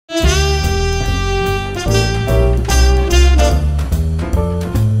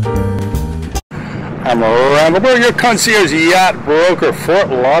I'm Randall Burg, your concierge yacht broker, Fort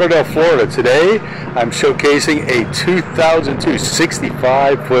Lauderdale, Florida. Today, I'm showcasing a 2002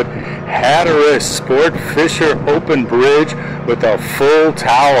 65-foot Hatteras Sport Fisher open bridge with a full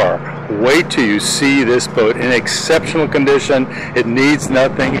tower. Wait till you see this boat in exceptional condition. It needs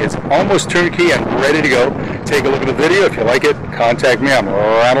nothing. It's almost turnkey and ready to go. Take a look at the video. If you like it, contact me. I'm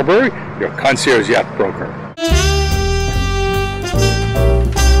Randall Burg, your concierge yacht broker.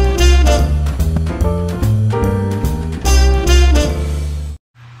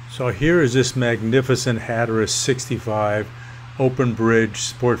 So here is this magnificent Hatteras 65 open bridge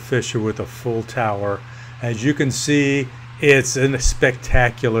sport fisher with a full tower. As you can see, it's a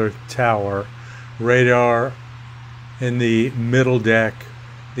spectacular tower. Radar in the middle deck,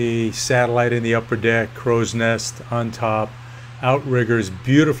 the satellite in the upper deck, crow's nest on top, outriggers,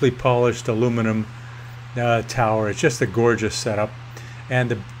 beautifully polished aluminum tower. It's just a gorgeous setup. And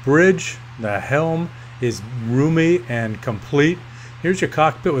the bridge, the helm, is roomy and complete. Here's your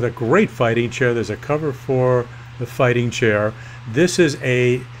cockpit with a great fighting chair. There's a cover for the fighting chair. This is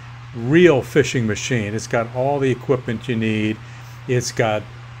a real fishing machine. It's got all the equipment you need. It's got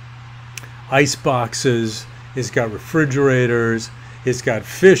ice boxes. It's got refrigerators. It's got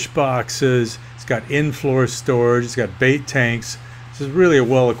fish boxes. It's got in-floor storage. It's got bait tanks. This is really a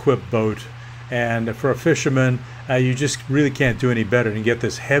well-equipped boat. And for a fisherman, you just really can't do any better than get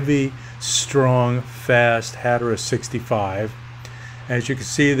this heavy, strong, fast Hatteras 65. As you can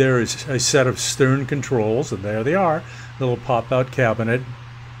see, there is a set of stern controls, and there they are, little pop-out cabinet,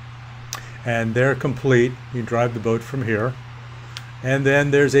 and they're complete. You drive the boat from here. And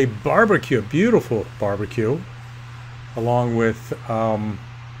then there's a barbecue, beautiful barbecue, along with a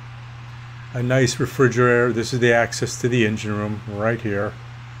nice refrigerator. This is the access to the engine room right here,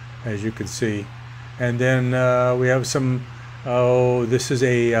 as you can see. And then we have some, this is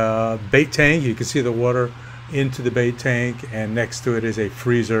a bait tank. You can see the water into the bait tank, and next to it is a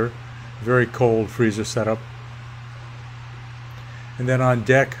freezer, very cold freezer setup. And then on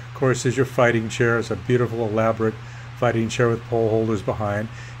deck, of course, is your fighting chair. It's a beautiful, elaborate fighting chair with pole holders behind.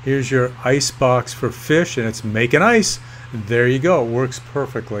 Here's your ice box for fish, and it's making ice. There you go, it works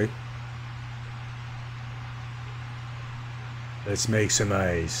perfectly. Let's make some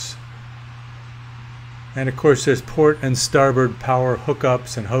ice. And of course, there's port and starboard power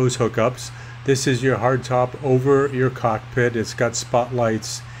hookups and hose hookups. This is your hardtop over your cockpit. It's got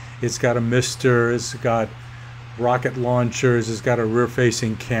spotlights. It's got a mister. It's got rocket launchers. It's got a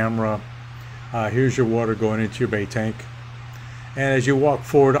rear-facing camera. Here's your water going into your bait tank. And as you walk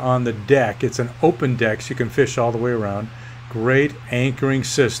forward on the deck, it's an open deck, so you can fish all the way around. Great anchoring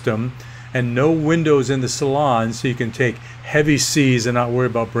system. And no windows in the salon, so you can take heavy seas and not worry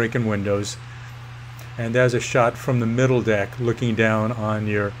about breaking windows. And there's a shot from the middle deck looking down on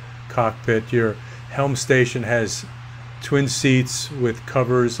your cockpit. Your helm station has twin seats with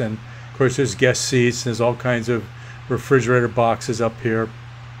covers, and of course there's guest seats. There's all kinds of refrigerator boxes up here.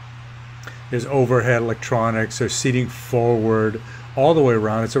 There's overhead electronics. There's seating forward all the way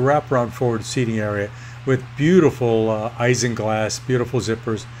around. It's a wraparound forward seating area with beautiful isinglass, beautiful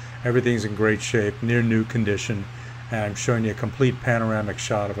zippers. Everything's in great shape, near new condition, and I'm showing you a complete panoramic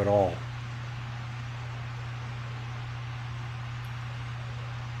shot of it all.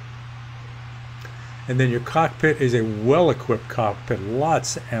 And then your cockpit is a well-equipped cockpit,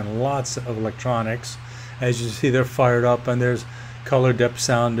 lots and lots of electronics. As you see, they're fired up, and there's color depth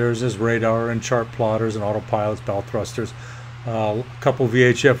sounders, there's radar and chart plotters and autopilots, bow thrusters, a couple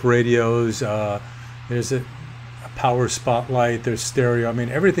VHF radios, there's a power spotlight, there's stereo. I mean,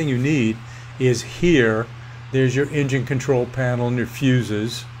 everything you need is here. There's your engine control panel and your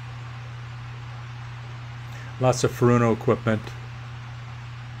fuses. Lots of Furuno equipment.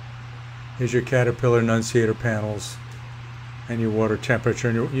 Here's your Caterpillar annunciator panels and your water temperature.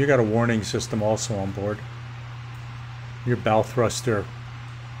 And you got a warning system also on board. Your bow thruster.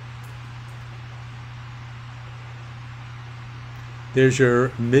 There's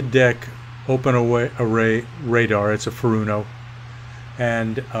your mid-deck open array radar. It's a Furuno.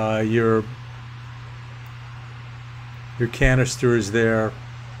 And your canister is there.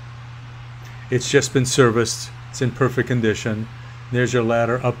 It's just been serviced. It's in perfect condition. There's your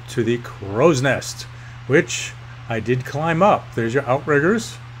ladder up to the crow's nest, which I did climb up. There's your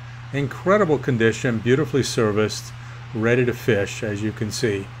outriggers. Incredible condition, beautifully serviced, ready to fish, as you can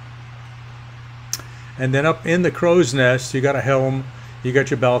see. And then up in the crow's nest, you got a helm, you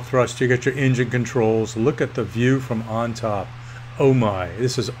got your bow thruster, you got your engine controls. Look at the view from on top. Oh my,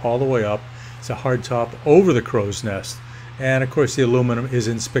 this is all the way up. It's a hardtop over the crow's nest. And of course the aluminum is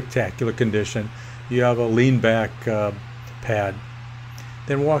in spectacular condition. You have a lean back pad.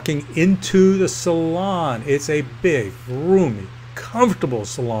 Then walking into the salon, it's a big, roomy, comfortable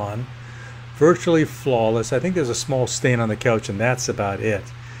salon, virtually flawless. I think there's a small stain on the couch, and that's about it.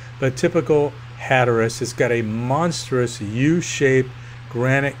 But typical Hatteras, it's got a monstrous U-shaped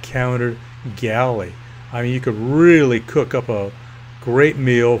granite countered galley. I mean, you could really cook up a great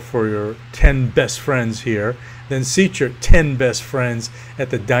meal for your 10 best friends here, then seat your 10 best friends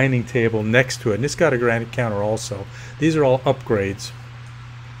at the dining table next to it. And it's got a granite counter also. These are all upgrades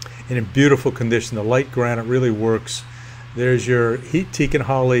and in beautiful condition. The light granite really works. There's your heat teak and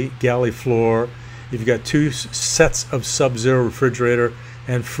holly galley floor. You've got 2 sets of Sub-Zero refrigerator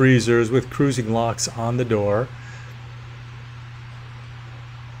and freezers with cruising locks on the door.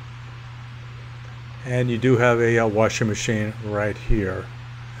 And you do have a washing machine right here.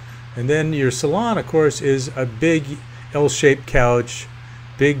 And then your salon, of course, is a big L-shaped couch,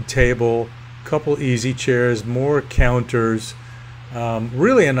 big table, couple easy chairs, more counters.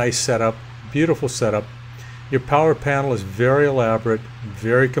 Really a nice setup, beautiful setup. Your power panel is very elaborate,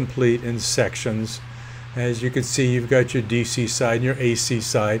 very complete in sections. As you can see, you've got your DC side and your AC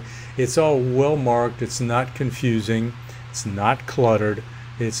side. It's all well marked, it's not confusing, it's not cluttered,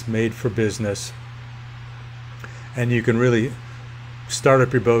 it's made for business. And you can really start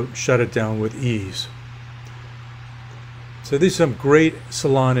up your boat, shut it down with ease. So these are some great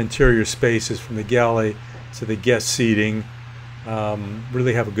salon interior spaces, from the galley to the guest seating.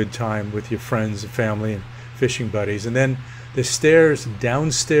 Really have a good time with your friends and family and fishing buddies. And then the stairs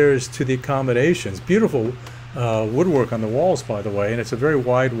downstairs to the accommodations. Beautiful woodwork on the walls, by the way, and it's a very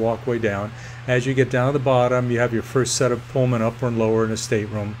wide walkway down. As you get down to the bottom, you have your first set of Pullman upper and lower in a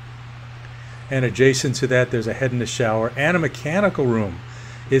stateroom. And adjacent to that, there's a head in the shower and a mechanical room.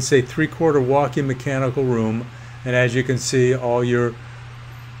 It's a 3/4 walk-in mechanical room, and as you can see, all your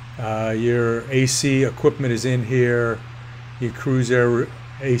AC equipment is in here. Your cruise air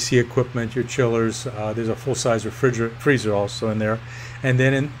AC equipment, your chillers. There's a full-size freezer also in there. And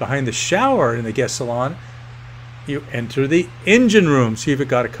then behind the shower in the guest salon, you enter the engine room. So you've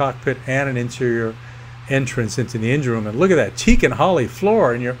got a cockpit and an interior entrance into the engine room. And look at that teak and holly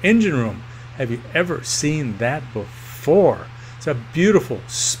floor in your engine room. Have you ever seen that before? It's a beautiful,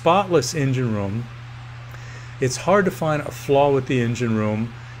 spotless engine room. It's hard to find a flaw with the engine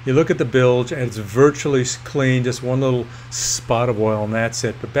room. You look at the bilge and it's virtually clean, just one little spot of oil and that's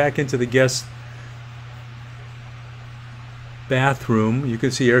it. But back into the guest bathroom, you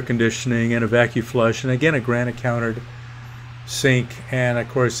can see air conditioning and a vacuum flush, and again a granite countered sink, and of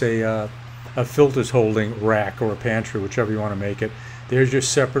course a filters holding rack or a pantry, whichever you want to make it. There's your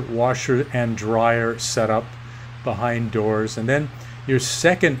separate washer and dryer setup behind doors. And then your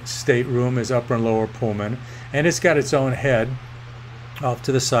second stateroom is upper and lower Pullman, and it's got its own head off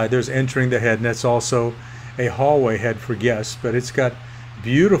to the side. There's entering the head, and that's also a hallway head for guests, but it's got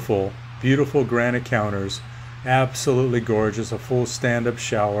beautiful, beautiful granite counters, absolutely gorgeous, a full stand-up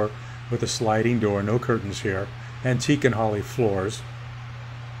shower with a sliding door, no curtains here, and teak and holly floors.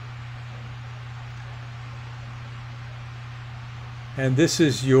 And this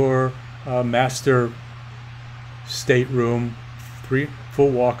is your master stateroom, full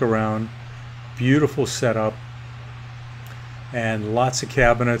walk around, beautiful setup, and lots of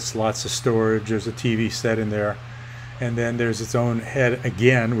cabinets, lots of storage. There's a TV set in there, and then there's its own head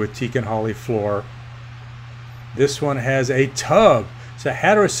again with teak and holly floor. This one has a tub. It's a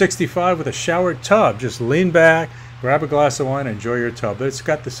Hatteras 65 with a shower tub. Just lean back, grab a glass of wine, enjoy your tub. But it's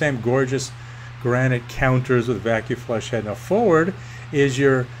got the same gorgeous granite counters with vacuum flush head. Now forward is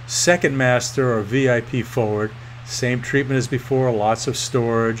your second master or VIP forward. Same treatment as before, lots of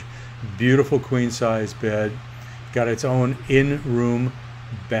storage, beautiful queen size bed. Got its own in-room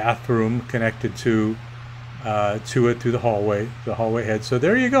bathroom connected to it through the hallway head. So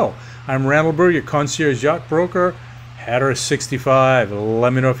there you go. I'm Randall Burg, your concierge yacht broker, Hatteras 65.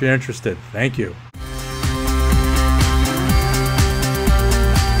 Let me know if you're interested. Thank you.